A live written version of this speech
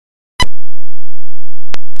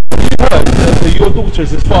heard that your daughter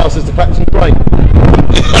is as fast as the Clacton train?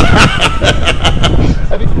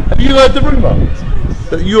 have you heard the rumour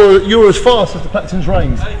that you're as fast as the Clacton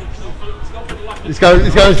train? Let's go,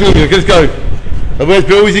 Julia, let's go. And where's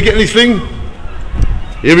Bill? Is he getting his thing?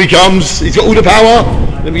 Here he comes. He's got all the power.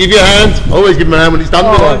 Let me give you a hand. I always give him a hand when it's done.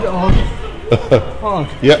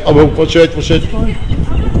 Yeah, I will. Watch it. Here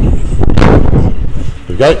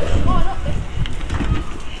we go.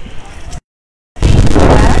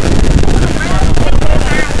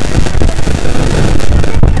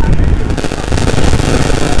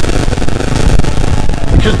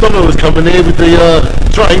 Because Donna was coming here with the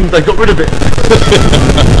train, they got rid of it.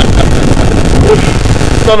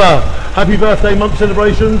 Donna, happy birthday month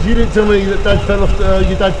celebrations. You didn't tell me that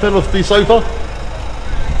your dad fell off the sofa.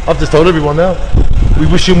 I've just told everyone now. We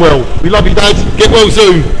wish him well. We love you, Dad. Get well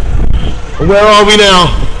soon. And where are we now?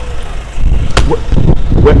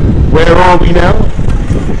 Where are we now?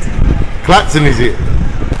 Clacton, is it?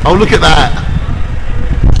 Oh, look at that.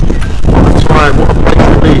 What a time, what a place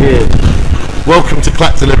to be here. Welcome to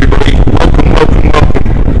Clacton, everybody. Welcome.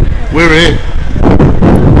 We're here.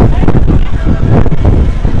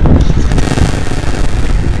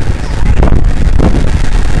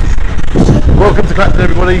 Welcome to Clacton,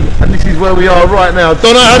 everybody, and this is where we are right now.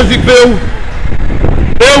 Donna, how does it feel?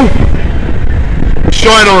 Bill?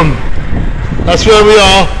 Shine on. That's where we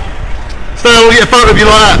are. Stay on, we'll get a photo of you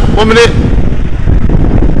like that. 1 minute.